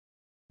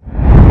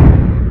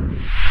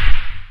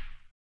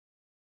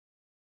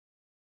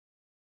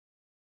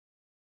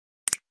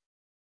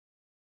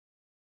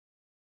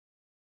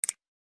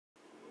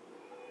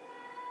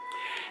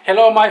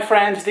Hello my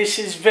friends, this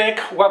is Vic.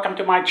 Welcome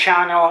to my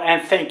channel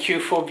and thank you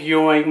for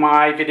viewing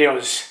my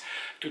videos.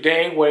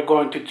 Today we're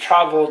going to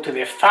travel to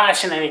the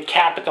fascinating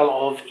capital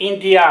of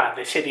India,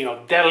 the city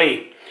of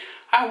Delhi.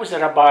 I was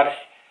there about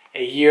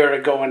a year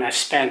ago and I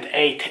spent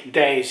 8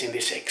 days in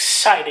this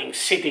exciting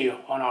city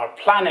on our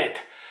planet.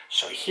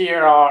 So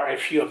here are a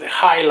few of the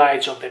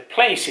highlights of the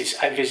places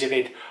I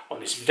visited on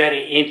this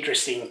very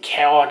interesting,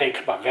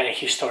 chaotic but very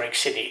historic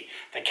city.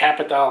 The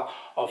capital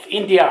of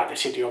India, the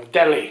city of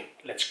Delhi.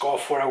 Let's go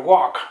for a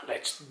walk.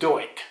 Let's do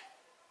it.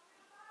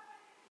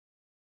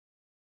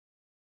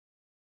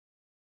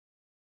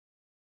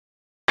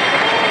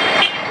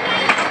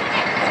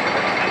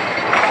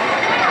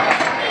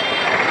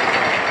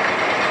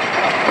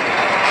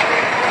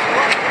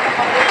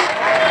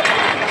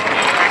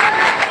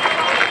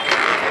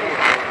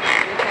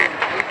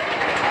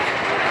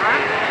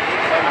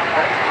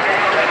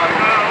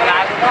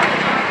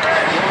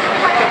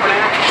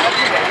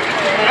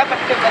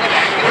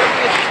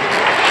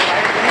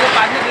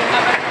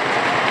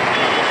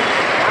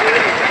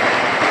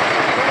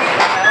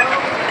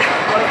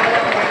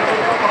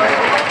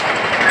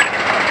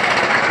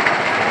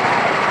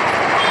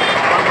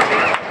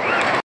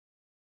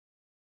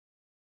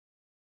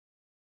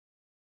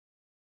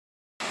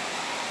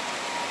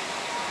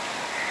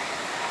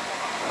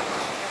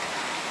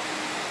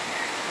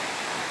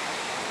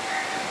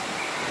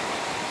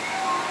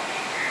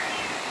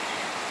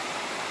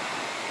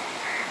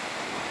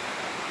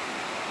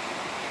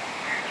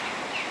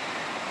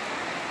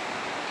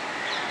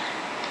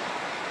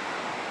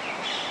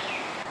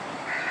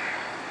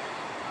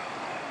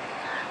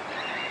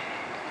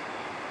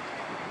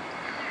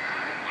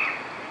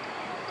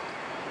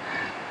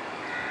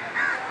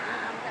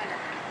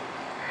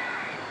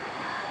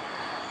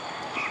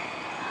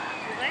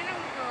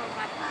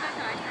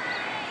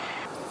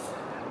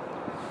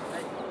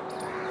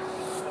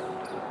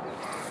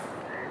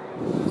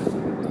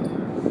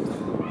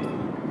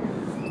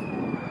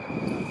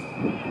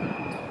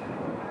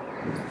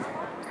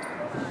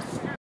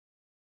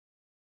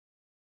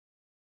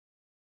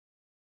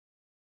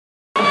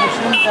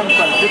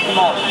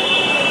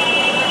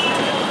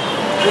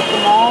 With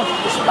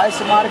mosque,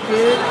 spice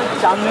market,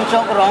 Chandni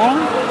Chowk round,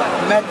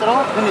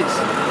 metro, finish.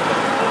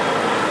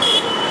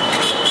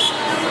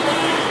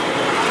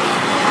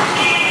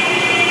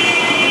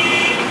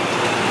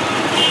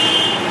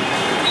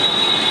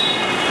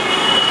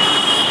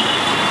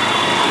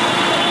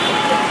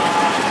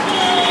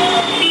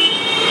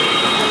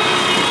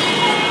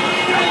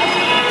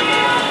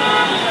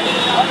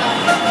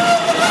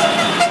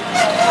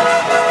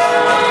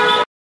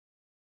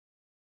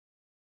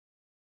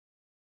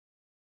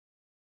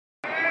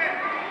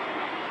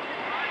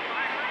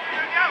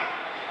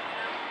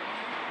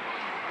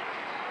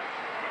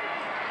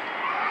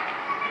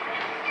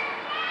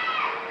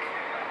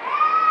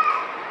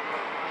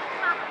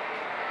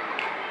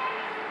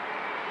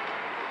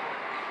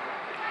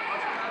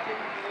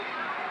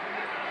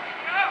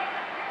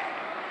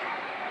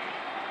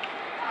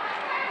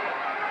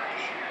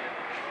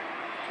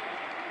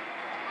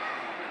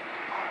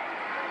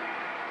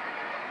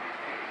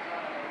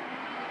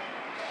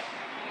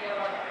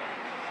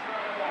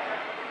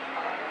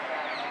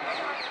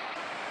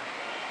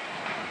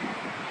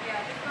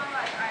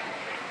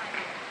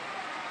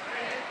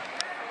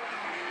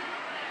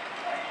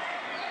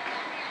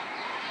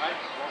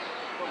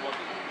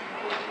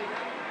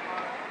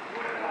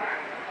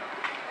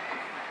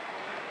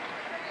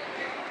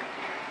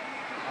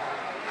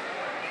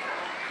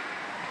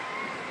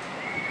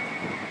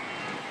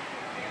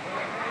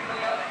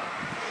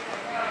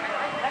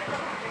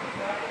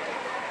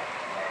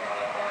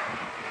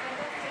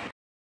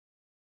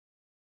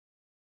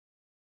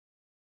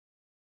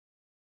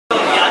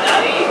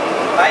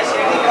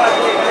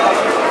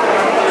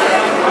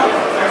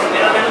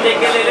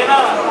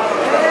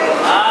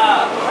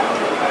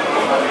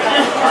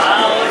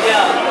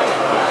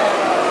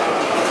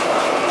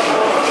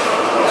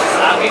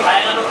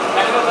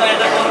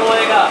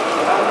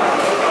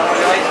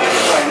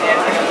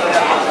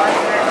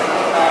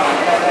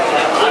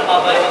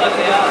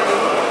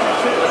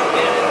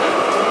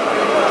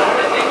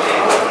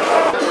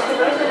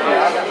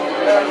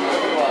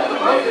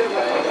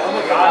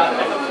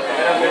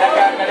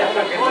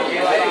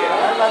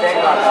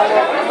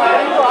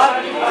 गाड़ी को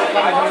आगे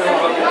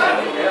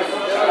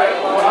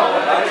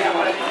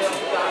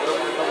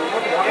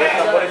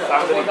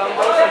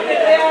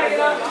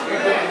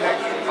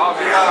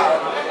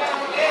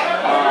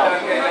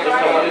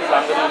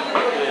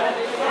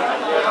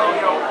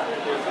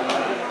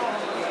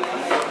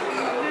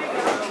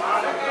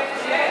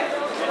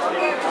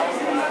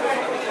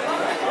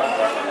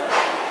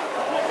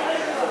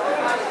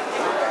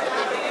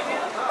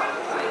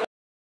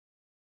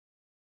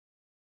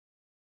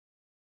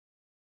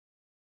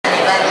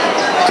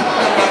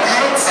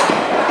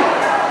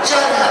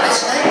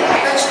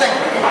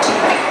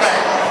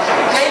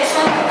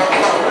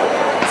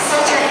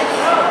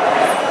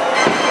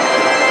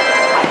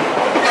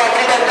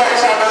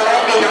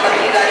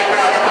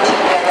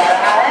पीछे किया जा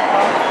रहा है।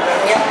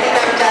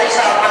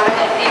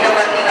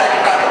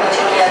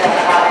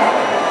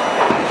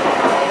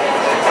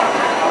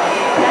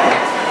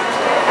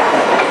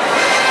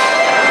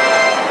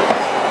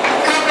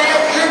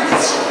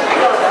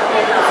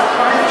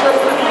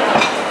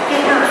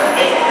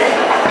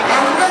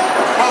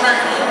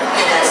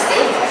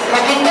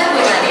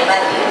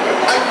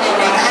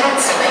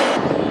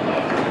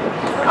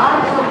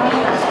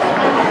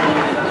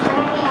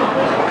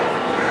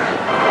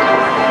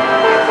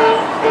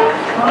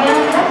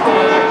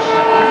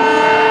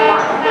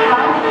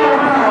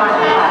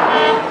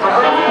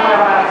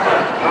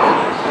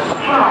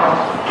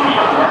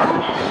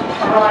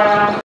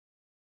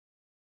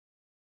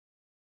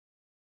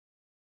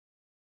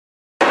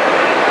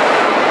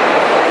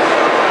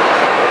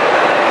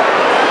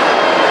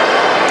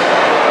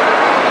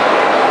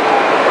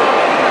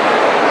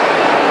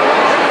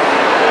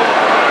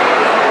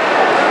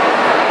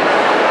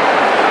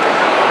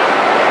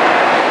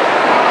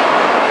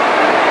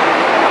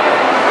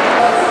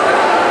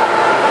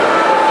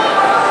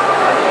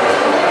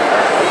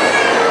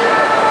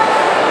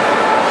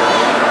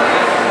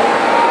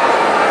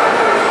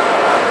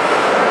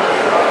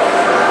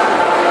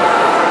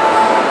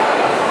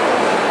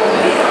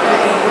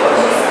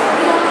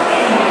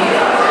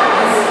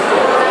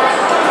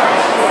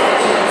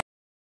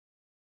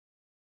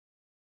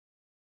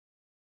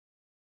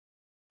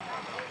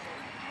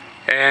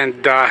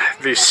 And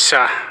this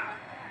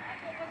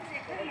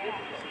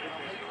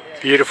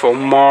beautiful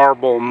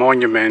marble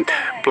monument,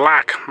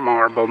 black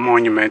marble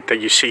monument that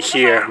you see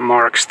here,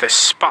 marks the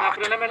spot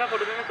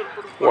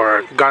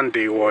where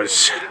Gandhi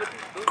was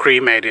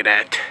cremated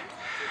at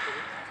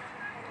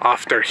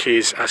after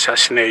his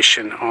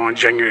assassination on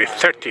January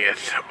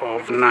 30th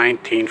of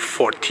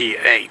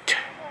 1948.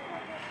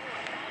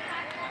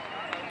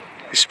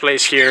 This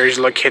place here is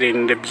located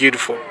in the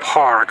beautiful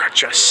park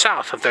just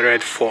south of the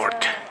Red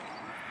Fort.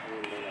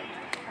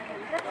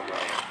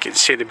 You can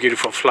see the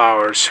beautiful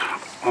flowers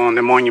on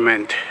the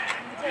monument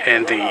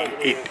and the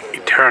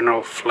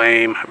eternal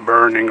flame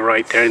burning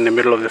right there in the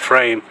middle of the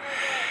frame.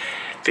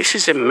 This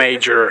is a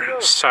major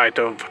site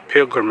of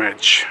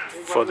pilgrimage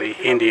for the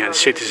Indian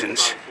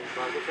citizens,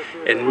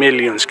 and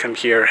millions come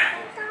here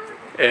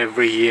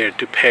every year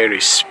to pay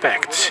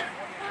respects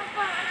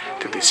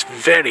to this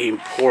very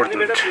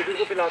important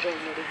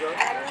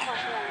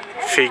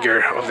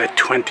figure of the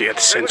 20th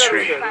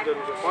century.